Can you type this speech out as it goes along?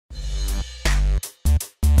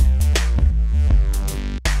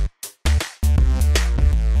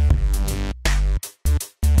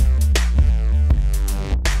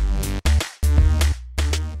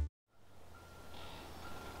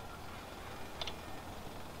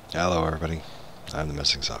Hello everybody, I'm the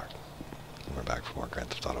Missing Sock. We're back for more Grand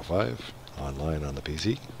Theft Auto 5, online on the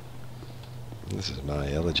PC. This is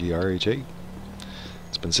my Elegy RH8.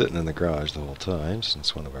 It's been sitting in the garage the whole time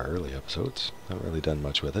since one of our early episodes. Haven't really done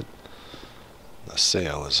much with it. The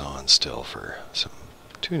sale is on still for some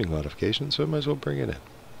tuning modifications, so I might as well bring it in.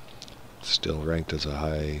 It's still ranked as a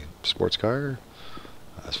high sports car.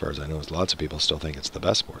 As far as I know, lots of people still think it's the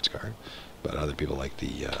best sports car. But other people like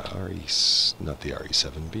the not the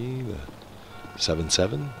RE7B, the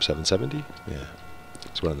 770? Yeah,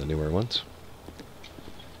 it's one of the newer ones.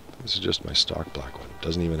 This is just my stock black one.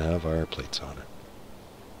 Doesn't even have our plates on it.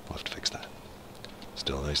 We'll have to fix that.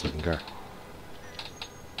 Still a nice looking car.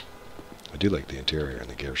 I do like the interior and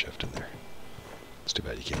the gear shift in there. It's too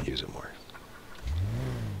bad you can't use it more.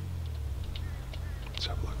 Let's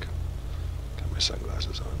have a look. Got my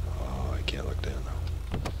sunglasses on. Oh, I can't look down though.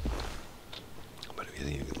 But if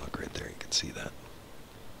you can look right there, you can see that.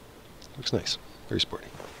 Looks nice. Very sporty.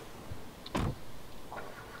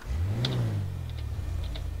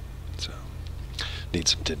 So, need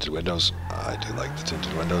some tinted windows. I do like the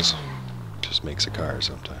tinted windows. Just makes a car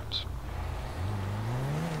sometimes.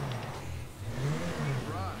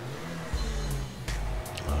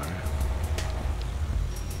 Alright.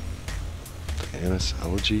 The Annis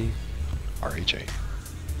Elegy RH8.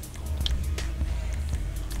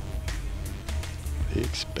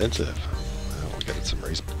 Expensive. Well, we got some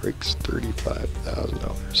race brakes,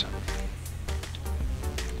 $35,000.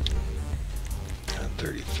 And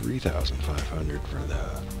 $33,500 for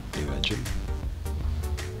the new engine.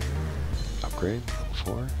 Upgrade, level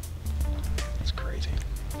 4. That's crazy.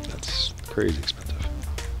 That's crazy expensive.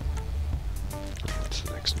 What's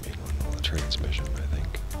the next main one? Well, the transmission, I think.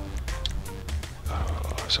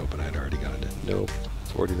 Oh, I was hoping I'd already got it. Nope.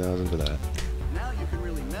 $40,000 for that. Now you can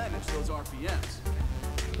really manage those RPMs.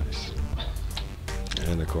 Nice.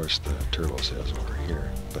 And of course the turbo sales over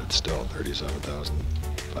here, but it's still $37,500.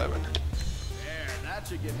 There, that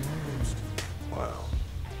should give you a boost. Wow.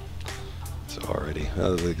 So already,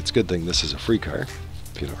 it's a good thing this is a free car,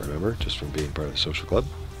 if you don't remember, just from being part of the social club.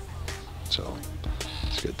 So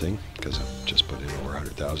it's a good thing, because I've just put in over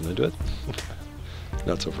 $100,000 into it.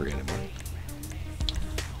 Not so free anymore.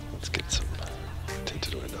 Let's get some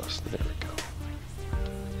tinted windows. There we go.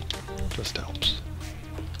 Just helps.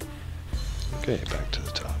 Okay, back to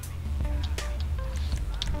the top.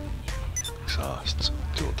 Exhausts,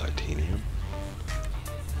 dual titanium.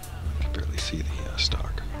 You can barely see the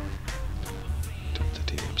stock. Dual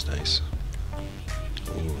titanium's nice.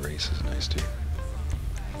 Oh, race is nice too.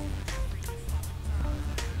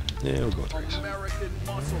 Yeah, we'll go with race. American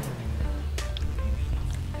muscle.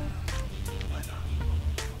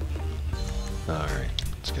 Alright,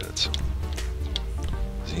 let's get it some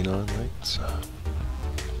xenon lights.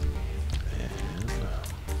 And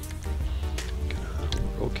get a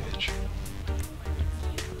roll cage.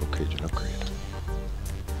 Roll cage and upgrade.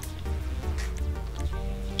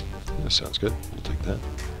 That sounds good. We'll take that.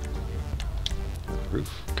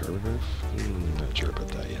 Roof, carbon roof. Not sure about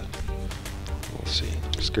that yet. We'll see.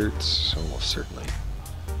 Skirts, almost certainly.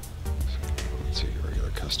 So, let's see,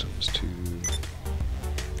 regular customs 2.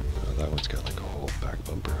 That one's got like a whole back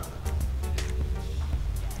bumper on it.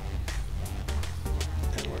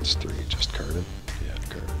 And what's 3? Just carbon? Yeah,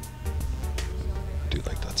 carbon. I do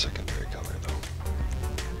like that secondary color though.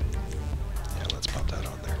 Yeah, let's pop that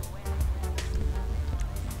on there.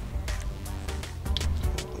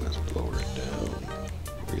 Let's lower it down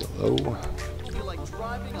real low. You feel like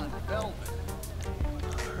driving on velvet.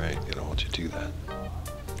 Alright, gonna hold you to that.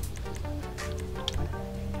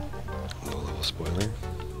 Low level spoiler.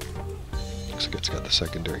 Looks like it's got the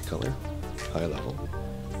secondary color. High level.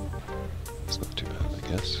 It's not too bad, I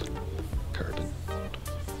guess. Carbon.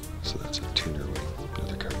 So that's a tuner wing.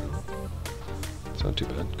 Another carbon. It's not too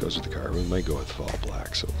bad. Goes with the car. We might go with fall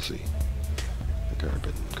black, so we'll see. The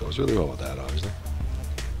carbon goes really well with that, obviously.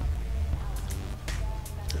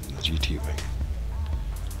 And the GT wing.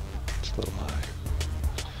 It's a little high.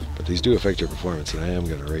 But these do affect your performance, and I am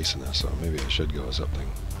going to race in this, so maybe I should go with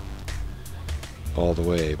something all the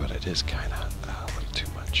way, but it is kind of a little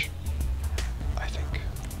too much, I think.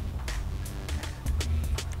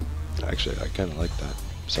 Actually, I kind of like that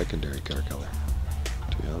secondary car color,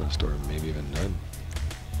 to be honest, or maybe even none.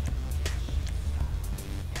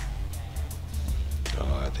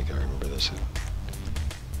 Oh, I think I remember this.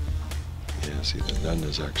 Yeah, see, the none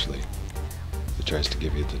is actually, it tries to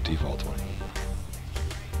give you the default one.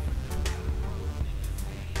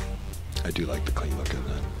 I do like the clean look of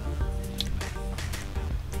that.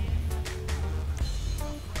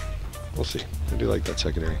 We'll see. I do like that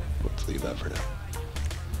secondary. Let's leave that for now.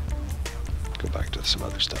 go back to some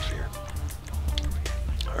other stuff here.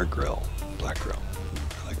 Our grill, black grill.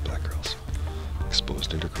 I like black grills.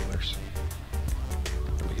 Exposed intercoolers.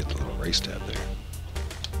 Let me get the little race tab there.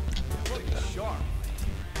 Take that.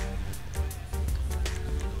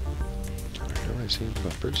 Alright, I've seen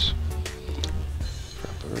bumpers.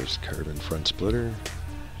 Front bumpers, carbon front splitter.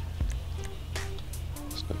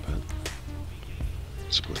 It's not bad.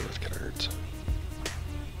 Splitter with canards.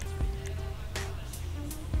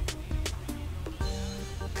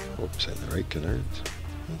 Oops, and the right canards.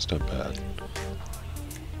 That's not bad.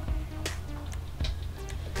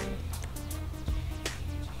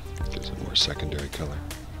 Gives it more secondary color.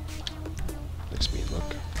 Nice mean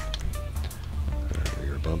look.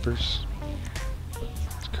 Rear bumpers.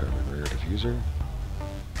 It's carbon rear diffuser.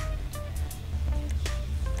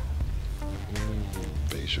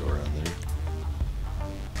 Beige-or on there.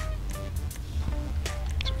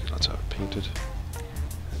 So let's have it painted.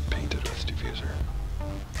 And painted with diffuser.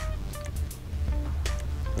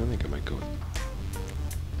 I think I might go with,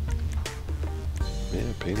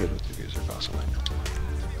 yeah, painted with diffuser possibly.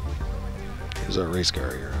 This is our race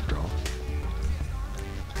car here after all.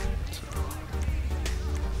 So,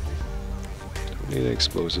 don't need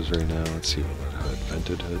explosives right now. Let's see what hood.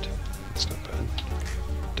 Vented hood. That's not bad.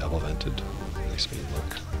 Double vented. Nice mean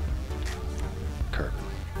look. Carbon.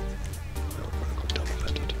 No, we're going to go double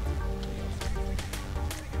vented.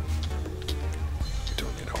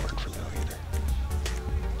 Don't need a horn for now either.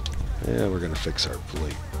 Yeah, we're going to fix our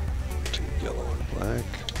plate to yellow and black.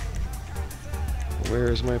 Where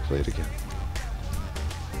is my plate again?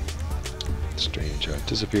 Strange how it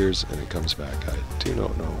disappears and it comes back. I do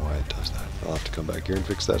not know why it does that. I'll have to come back here and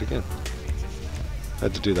fix that again. I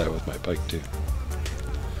had to do that with my bike too.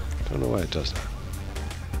 Don't know why it does that.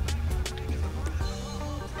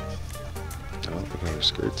 Oh, we got our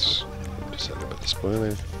skirts. Just set up at the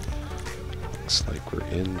spoiler. Looks like we're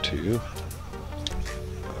into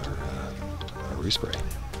our respray.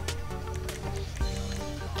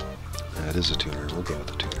 That is a tuner. We'll go with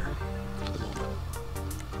the tuner for the moment.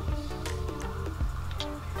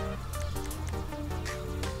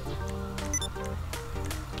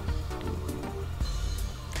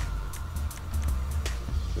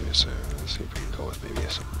 So let's see if we can go with maybe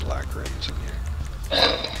some black rims in here.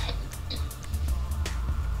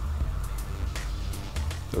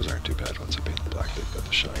 Those aren't too bad once I paint the black. They've got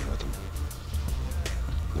the shine with them.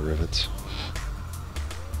 The rivets.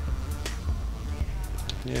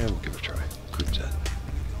 Yeah, we'll give it a try. Cruise that.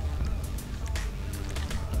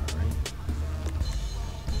 Alright.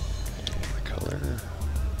 And the color.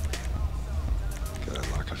 Gotta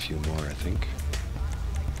unlock a few more, I think.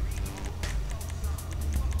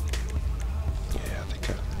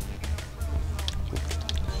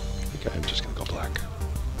 I'm just going to go black. I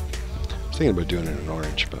was thinking about doing it in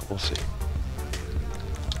orange, but we'll see.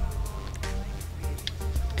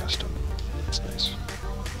 Custom. That's nice.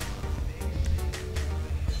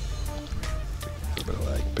 A bit of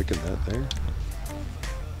lag picking that there.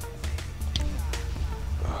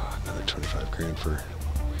 Oh, another 25 grand for...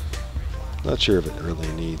 Not sure if it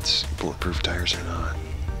really needs bulletproof tires or not.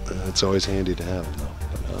 It's always handy to have them though,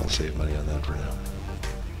 but I'll save money on that for now.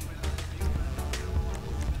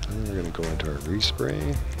 We're going to go into our respray.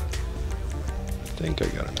 I think I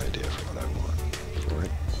got an idea for what I want for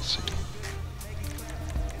it. We'll see.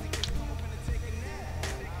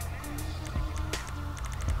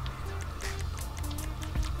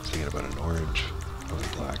 Thinking about an orange or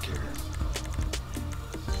black here.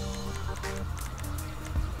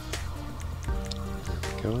 There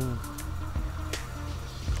we go.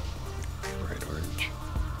 Bright orange.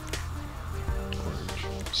 Orange.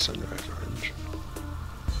 Sunrise orange.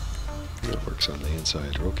 It works on the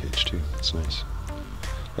inside roll cage too. It's nice.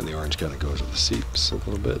 And the orange kind of goes with the seats a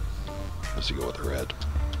little bit as you go with the red.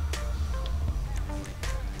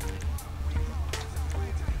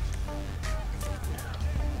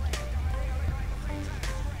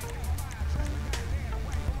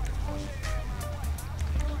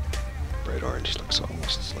 Bright orange looks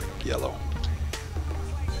almost like yellow.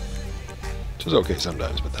 Which is okay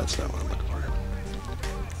sometimes, but that's not what I'm looking for.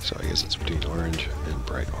 So I guess it's between orange and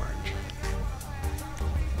bright orange.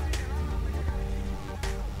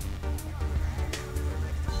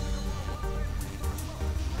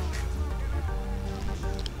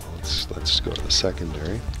 Let's go to the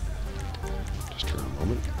secondary, just for a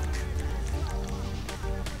moment.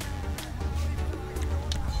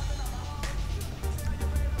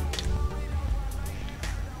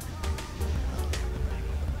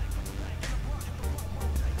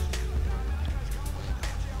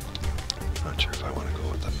 Not sure if I want to go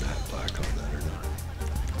with the matte black on that or not.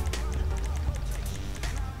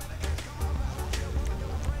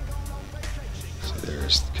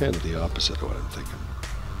 is kind of the opposite of what I'm thinking.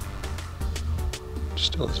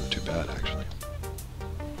 Still isn't too bad, actually.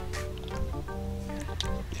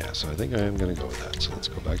 Yeah, so I think I am going to go with that. So let's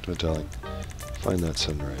go back to metallic. Find that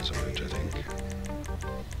sunrise orange, I think.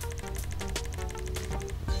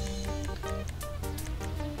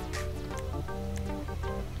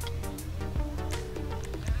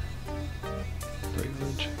 Bright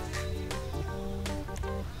orange.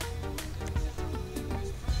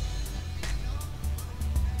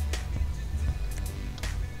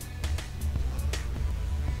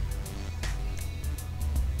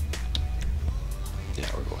 Yeah,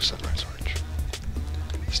 we'll go with sunrise orange.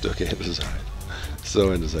 Still can't decide.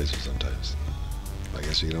 So indecisive sometimes. I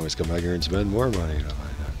guess you can always come back here and spend more money to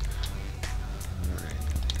find out. Alright.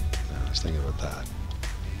 Now I was thinking about that.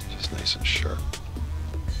 Just nice and sharp.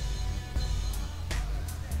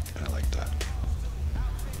 I like that.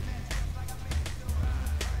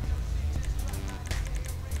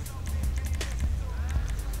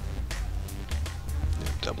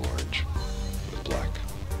 Yeah, double orange with black.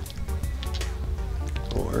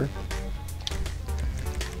 Or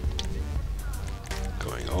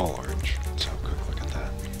going all orange. Let's have a quick look at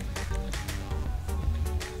that.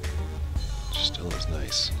 Still is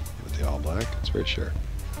nice with the all black. It's very sharp.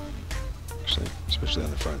 Actually, especially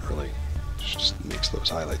on the front, really just makes those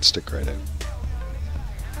highlights stick right out.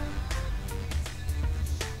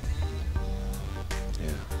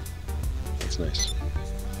 Yeah, that's nice.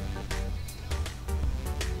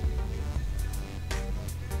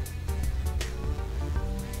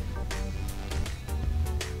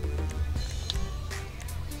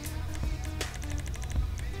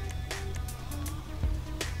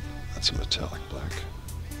 That's a metallic black.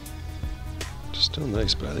 Still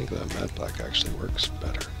nice, but I think that matte black actually works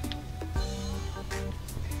better.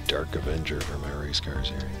 Dark Avenger for my race cars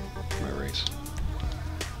here. For my race.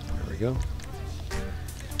 There we go.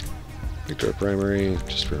 Victor primary,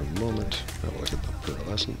 just for a moment. Have a look at the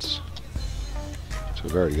pearlescence. So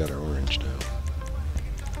we've already got our orange now.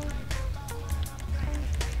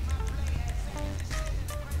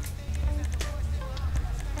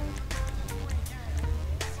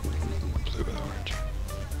 Blue with orange.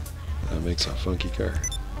 That makes a funky car.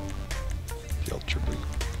 The Ultra Blue.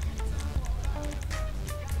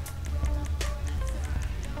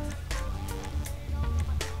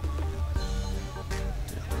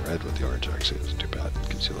 Yeah, the red with the orange actually isn't too bad. It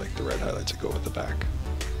gives you like the red highlights that go with the back.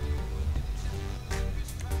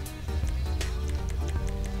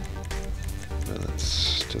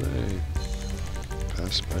 Did I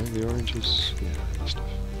pass by the oranges? Yeah, I must have.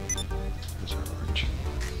 There's our orange.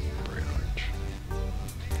 Bright orange.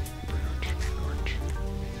 Bright orange. Orange.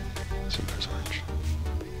 Sometimes orange.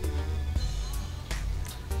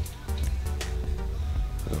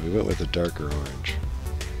 We went with a darker orange.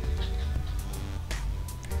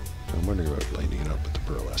 I'm wondering about lighting it up with the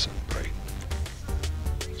pearlescent bright.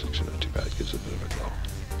 It's actually not too bad. It gives it a bit of a glow.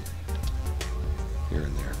 Here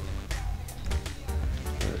and there.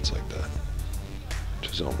 It's like that,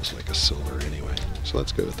 which is almost like a silver anyway. So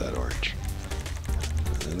let's go with that orange,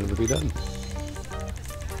 and then it'll be done.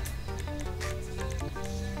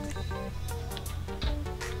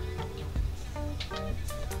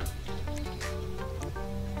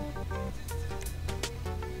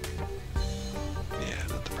 Yeah,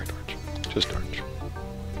 not the bright orange, just orange.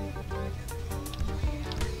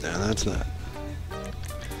 And that's that.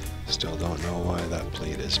 Still don't know why that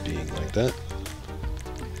plate is being like that.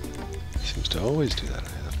 Seems to always do that.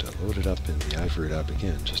 I have to load it up in the iFruit app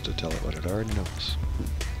again just to tell it what it already knows.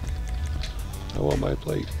 I want my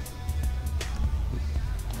plate.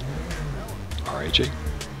 RH8.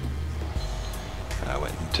 I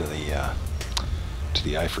went into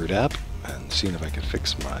the iFruit app and seen if I could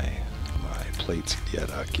fix my plates yet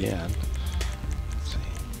again. Let's see.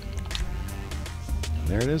 And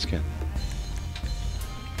there it is again.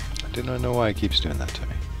 I do not know why it keeps doing that to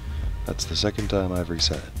me. That's the second time I've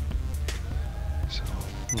reset it.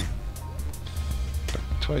 But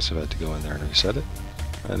twice I've had to go in there and reset it.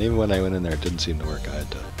 And even when I went in there, it didn't seem to work. I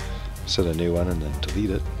had to set a new one and then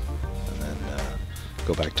delete it. And then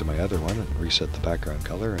go back to my other one and reset the background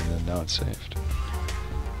color, and then now it's saved.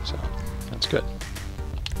 So, that's good.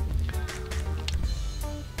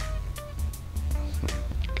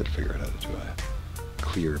 Gotta figure out how to do a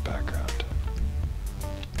clear background.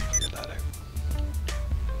 Figure that out.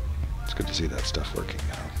 It's good to see that stuff working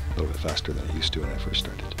now. A little bit faster than it used to when I first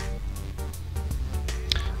started.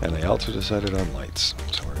 And I also decided on lights,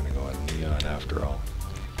 so we're going to go on neon after all.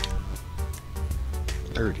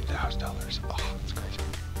 $30,000. Oh, that's crazy.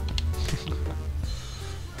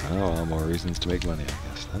 Oh, all more reasons to make money, I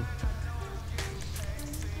guess, then.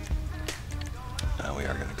 Now we are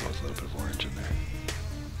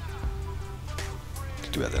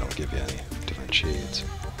Too bad they don't give you any different shades.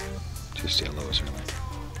 Just yellows, really.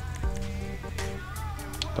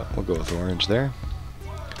 But we'll go with orange there.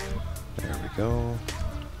 There we go.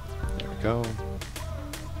 There we go.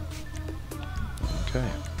 Okay.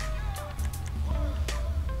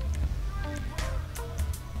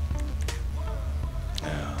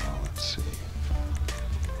 Now, let's see.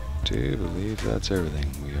 Do believe that's everything.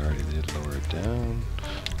 We already did lower it down.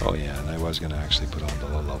 Oh yeah, and I was going to actually put on the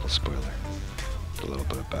low-level spoiler. Put a little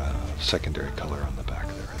bit of secondary color on the back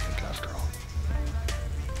there, I think, after all.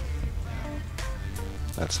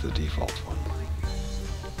 That's the default one.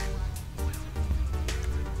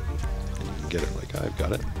 And you can get it like I've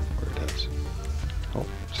got it, where it is. Oh,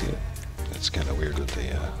 see it? It's kind of weird with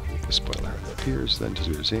the spoiler. It appears, then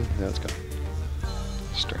disappears. See? Now it's gone.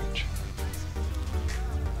 Strange.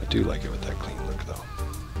 I do like it with that clean look, though.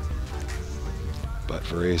 But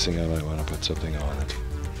for racing, I might want to put something on it.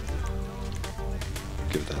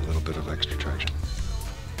 Give it that little bit of extra traction.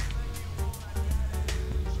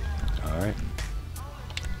 Alright.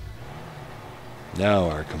 Now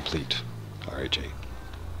our complete RH8.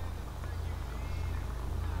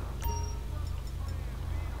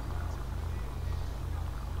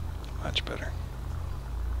 Much better.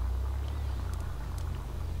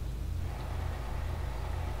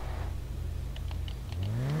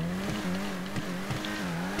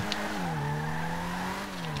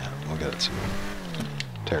 Yeah, we'll get it some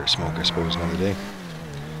tire smoke, I suppose, another day.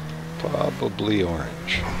 Probably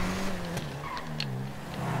orange.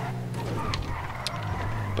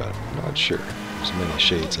 But I'm not sure. There's many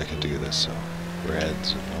shades I can do this, so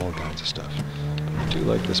reds and all kinds of stuff. But I do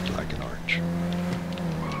like this black and orange.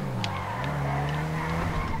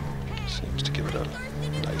 Seems to give it a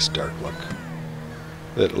nice dark look.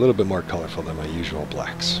 A little bit more colorful than my usual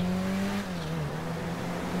blacks.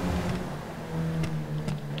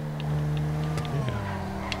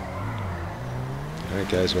 Alright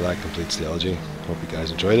guys, well that completes the Elegy. Hope you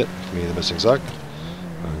guys enjoyed it. For me, the Missing Sock.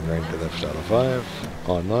 I'm Grand Theft Auto 5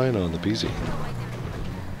 online on the PC.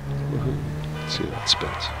 Woohoo. Let's see how it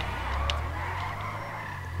spins.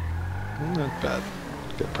 Not bad.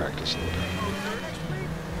 Good practice a little bit.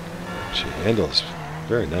 She handles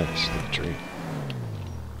very nice, the tree.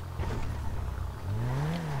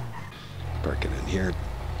 Park it in here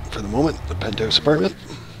for the moment, the penthouse apartment.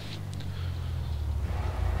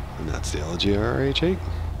 And that's the Elegy RH8.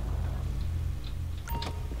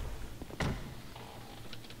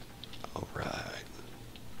 Alright.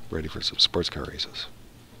 Ready for some sports car races.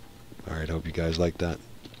 Alright, hope you guys like that.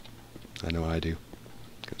 I know I do.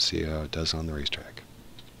 Gonna see how it does on the racetrack.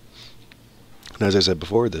 And as I said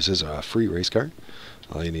before, this is a free race car.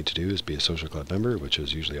 All you need to do is be a social club member, which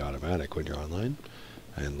is usually automatic when you're online,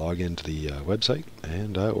 and log into the website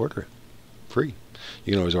and order it. Free.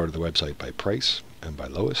 You can always order the website by price and by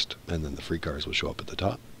lowest, and then the free cars will show up at the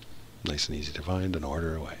top. Nice and easy to find and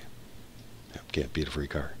order away. Can't beat a free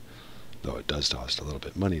car. Though it does cost a little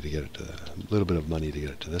bit money to get it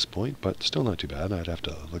to this point, but still not too bad. I'd have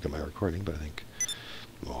to look at my recording, but I think,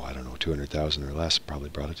 I don't know, 200,000 or less probably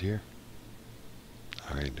brought it here.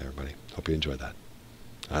 Alright, everybody. Hope you enjoyed that.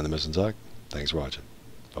 I'm the Missing Sock. Thanks for watching.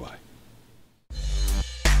 Bye-bye.